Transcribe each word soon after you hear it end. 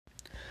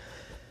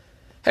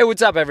Hey,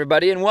 what's up,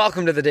 everybody, and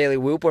welcome to the Daily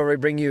Whoop, where we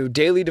bring you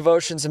daily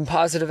devotions and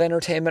positive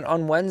entertainment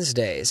on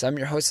Wednesdays. I'm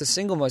your host, the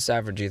single most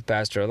average youth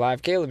pastor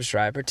alive, Caleb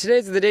Schreiber.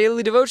 Today's the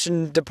daily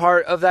devotion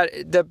part of that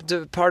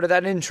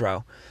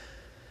intro.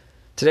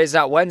 Today's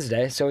not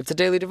Wednesday, so it's a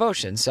daily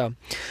devotion. So,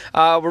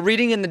 we're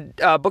reading in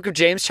the book of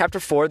James,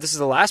 chapter 4. This is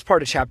the last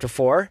part of chapter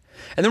 4,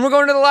 and then we're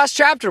going to the last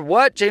chapter.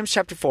 What? James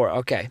chapter 4.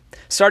 Okay.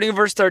 Starting in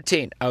verse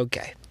 13.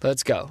 Okay.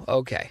 Let's go.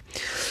 Okay.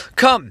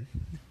 Come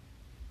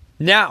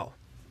now.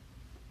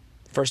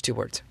 First two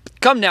words.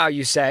 Come now,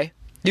 you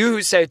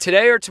who say,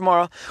 today or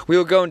tomorrow we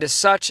will go into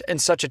such and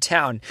such a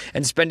town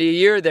and spend a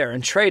year there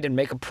and trade and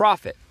make a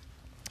profit.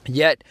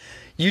 Yet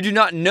you do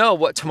not know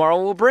what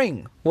tomorrow will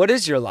bring. What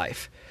is your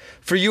life?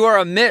 For you are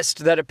a mist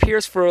that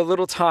appears for a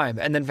little time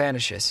and then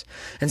vanishes.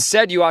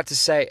 Instead, you ought to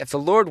say, if the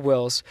Lord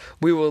wills,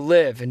 we will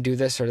live and do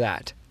this or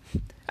that.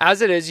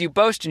 As it is, you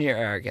boast in your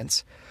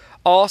arrogance.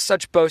 All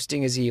such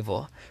boasting is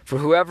evil. For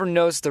whoever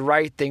knows the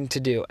right thing to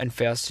do and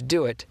fails to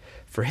do it,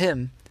 for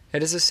him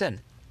it is a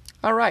sin.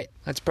 All right,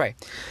 let's pray.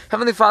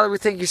 Heavenly Father, we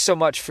thank you so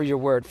much for your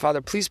word. Father,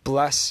 please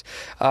bless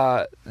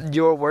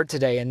your word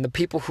today and the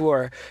people who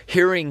are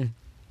hearing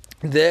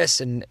this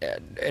and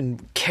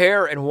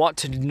care and want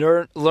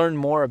to learn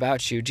more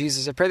about you.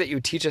 Jesus, I pray that you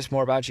would teach us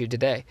more about you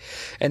today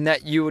and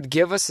that you would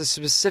give us the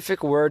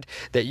specific word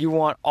that you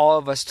want all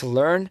of us to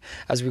learn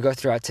as we go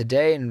throughout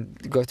today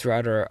and go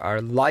throughout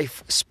our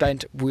life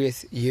spent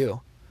with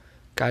you.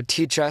 God,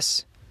 teach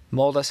us,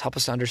 mold us, help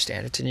us to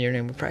understand it. In your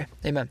name we pray.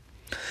 Amen.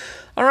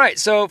 All right,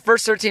 so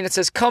verse 13, it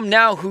says, come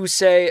now who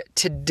say,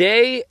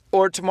 today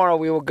or tomorrow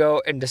we will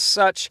go into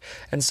such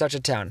and such a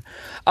town.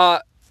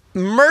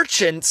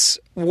 Merchants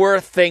were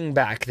a thing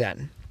back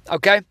then,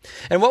 okay?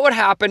 And what would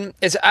happen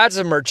is, as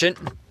a merchant,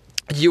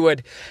 you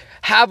would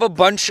have a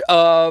bunch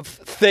of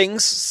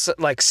things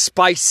like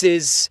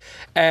spices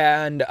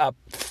and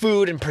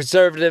food and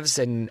preservatives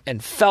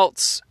and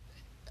felts,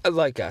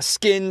 like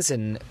skins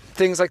and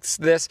things like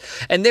this,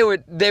 and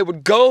they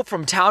would go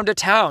from town to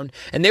town,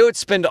 and they would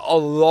spend a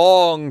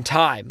long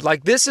time.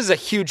 Like, this is a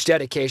huge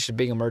dedication to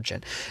being a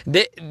merchant. And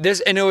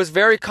it was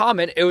very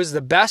common. It was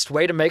the best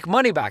way to make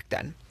money back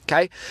then.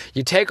 Okay,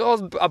 you take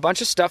a bunch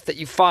of stuff that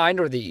you find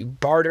or that you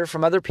barter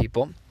from other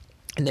people,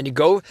 and then you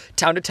go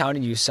town to town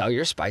and you sell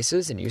your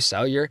spices and you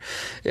sell your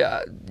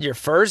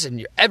furs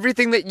and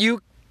everything that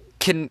you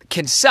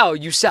can sell,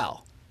 you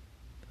sell.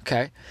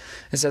 Okay,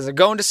 it says they're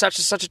going to such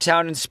and such a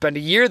town and spend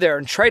a year there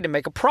and trade and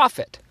make a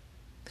profit.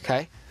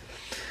 Okay,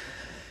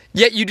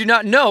 yet you do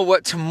not know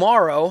what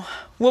tomorrow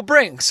will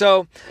bring.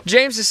 So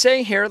James is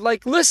saying here,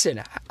 like,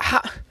 listen,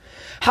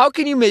 how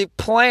can you make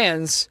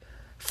plans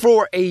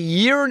for a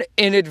year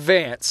in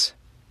advance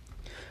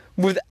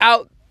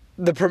without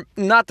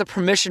not the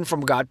permission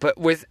from God, but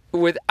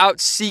without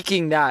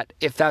seeking that,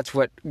 if that's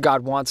what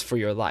God wants for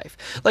your life?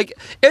 Like,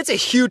 it's a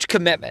huge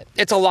commitment.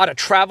 It's a lot of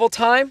travel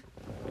time.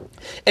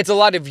 It's a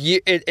lot of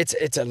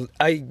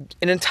an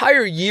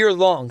entire year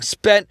long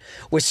spent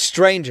with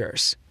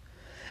strangers.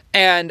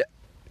 And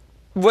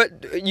what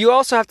you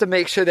also have to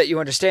make sure that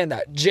you understand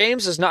that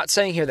James is not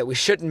saying here that we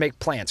shouldn't make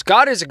plans.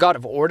 God is a God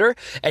of order,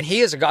 and he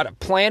is a God of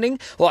planning.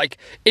 Like,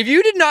 if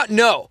you did not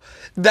know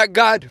that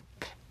God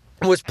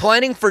was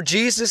planning for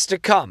Jesus to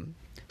come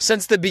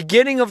since the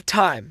beginning of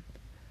time,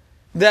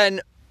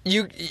 then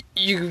you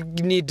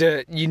need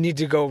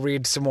to go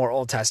read some more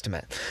Old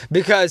Testament,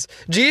 because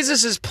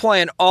Jesus'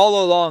 plan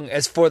all along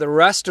is for the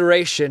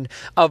restoration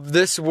of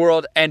this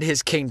world and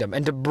his kingdom,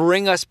 and to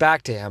bring us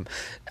back to him.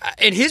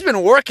 And he's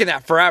been working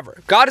that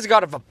forever. God is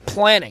God of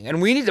planning,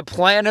 and we need to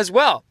plan as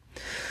well.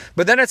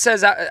 But then it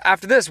says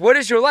after this, what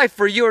is your life?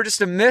 For you are just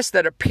a mist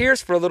that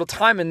appears for a little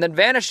time and then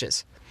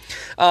vanishes.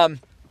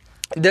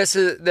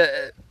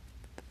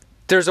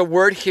 There's a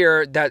word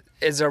here that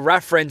is a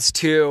reference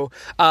to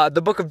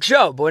the book of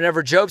Job.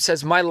 Whenever Job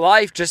says, my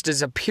life just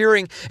is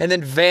appearing and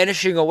then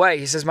vanishing away.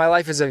 He says, my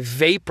life is a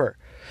vapor.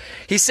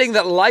 He's saying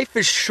that life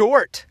is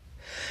short,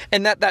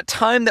 and that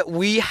time that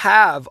we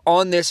have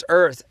on this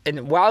earth,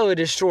 and while it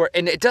is short,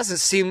 and it doesn't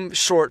seem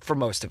short for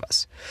most of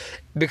us,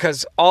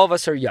 because all of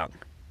us are young,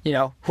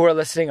 who are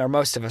listening, or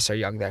most of us are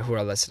young who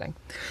are listening.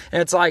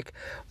 And it's like,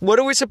 what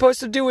are we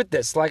supposed to do with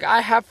this? Like,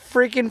 I have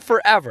freaking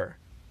forever.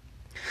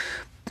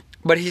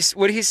 But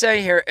what he's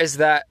saying here is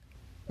that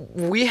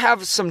we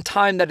have some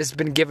time that has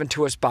been given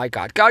to us by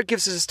God. God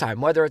gives us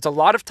time, whether it's a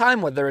lot of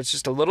time, whether it's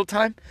just a little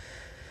time.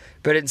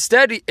 But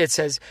instead, it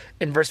says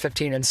in verse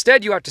 15,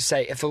 instead you have to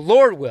say, if the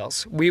Lord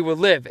wills, we will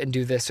live and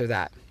do this or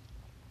that.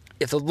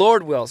 If the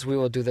Lord wills, we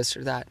will do this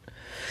or that.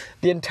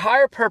 The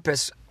entire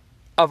purpose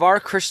of our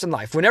Christian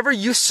life, whenever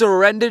you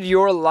surrendered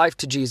your life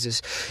to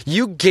Jesus,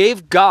 you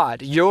gave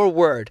God your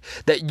word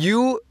that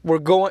you were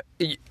going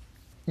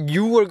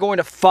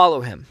to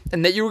follow him,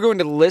 and that you were going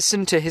to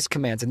listen to his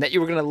commands, and that you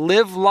were going to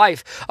live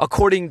life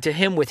according to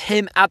him, with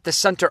him at the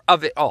center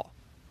of it all.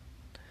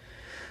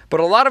 But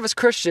a lot of us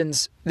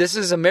Christians, this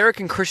is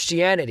American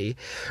Christianity,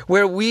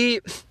 where we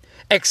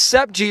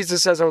accept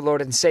Jesus as our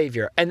Lord and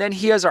Savior, and then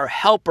he is our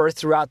helper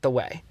throughout the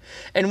way.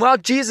 And while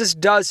Jesus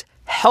does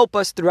help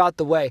us throughout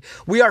the way.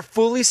 We are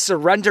fully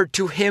surrendered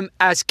to him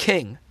as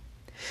king.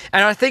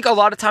 And I think a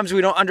lot of times we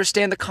don't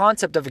understand the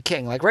concept of a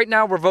king. Like right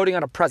now we're voting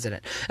on a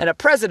president. And a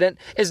president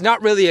is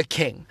not really a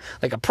king.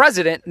 Like a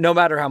president, no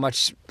matter how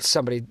much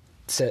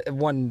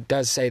one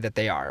does say that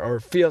they are or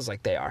feels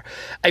like they are.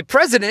 A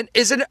president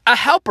is a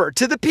helper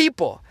to the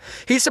people.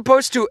 He's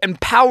supposed to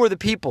empower the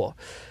people.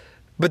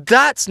 But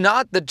that's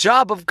not the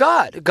job of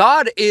God.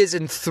 God is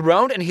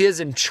enthroned and he is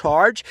in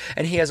charge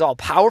and he is all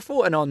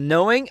powerful and all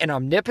knowing and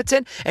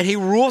omnipotent and he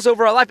rules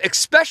over our life,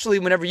 especially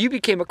whenever you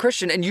became a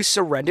Christian and you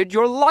surrendered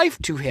your life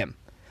to him.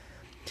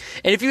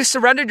 And if you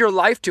surrendered your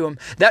life to him,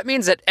 that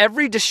means that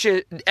every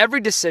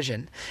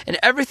decision and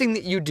everything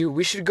that you do,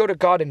 we should go to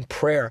God in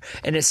prayer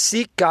and to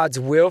seek God's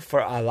will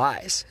for our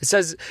lives. It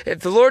says,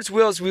 if the Lord's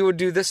wills, we would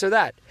do this or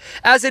that.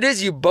 As it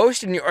is, you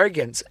boast in your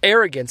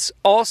arrogance,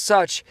 all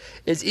such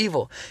is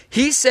evil.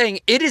 He's saying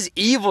it is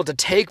evil to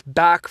take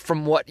back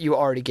from what you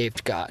already gave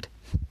to God.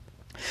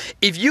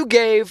 If you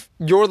gave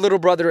your little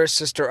brother or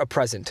sister a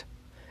present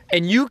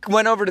and you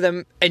went over to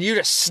them and you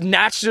just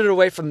snatched it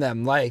away from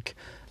them like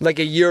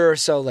a year or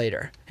so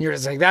later. And you're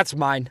just like, that's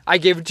mine. I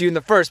gave it to you in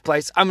the first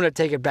place. I'm going to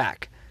take it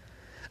back.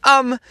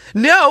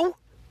 No.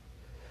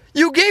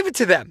 You gave it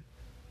to them.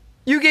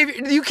 You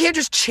can't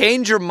just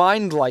change your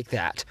mind like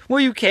that. Well,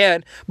 you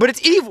can, but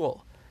it's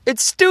evil.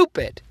 It's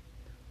stupid.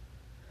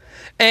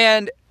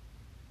 And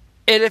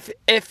if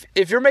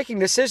you're making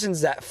decisions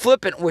that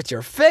flippant with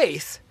your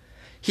faith,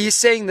 he's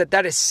saying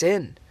that is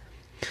sin.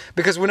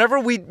 Because whenever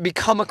we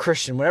become a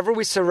Christian, whenever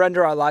we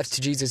surrender our lives to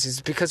Jesus,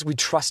 it's because we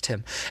trust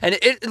him. And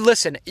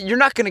listen, you're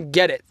not going to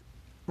get it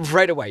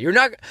right away. You're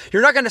not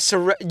going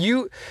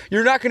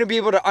to be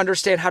able to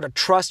understand how to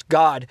trust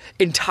God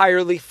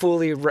entirely,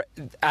 fully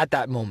at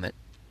that moment.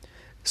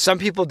 Some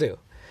people do.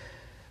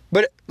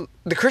 But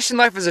the Christian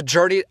life is a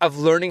journey of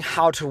learning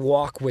how to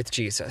walk with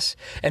Jesus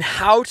and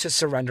how to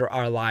surrender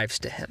our lives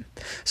to him.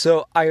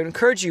 So I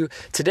encourage you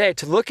today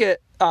to look at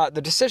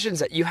the decisions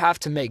that you have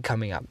to make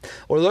coming up,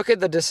 or look at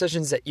the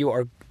decisions that you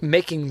are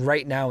making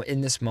right now in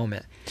this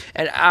moment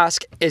and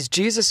ask, is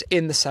Jesus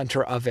in the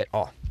center of it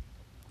all?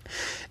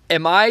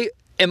 Am I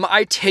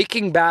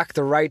taking back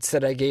the rights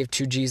that I gave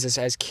to Jesus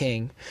as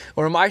king,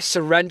 or am I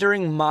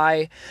surrendering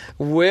my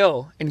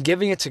will and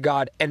giving it to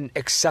God and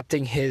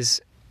accepting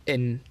his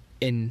in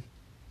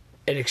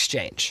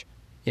exchange?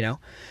 You know,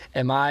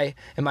 am I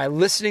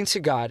listening to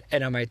God,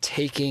 and am I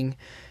taking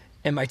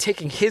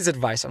his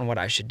advice on what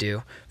I should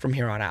do from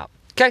here on out?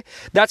 Okay,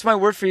 that's my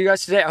word for you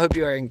guys today. I hope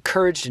you are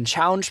encouraged and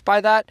challenged by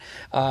that.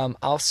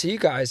 I'll see you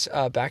guys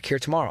back here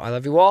tomorrow. I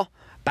love you all.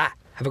 Bye.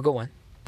 Have a good one.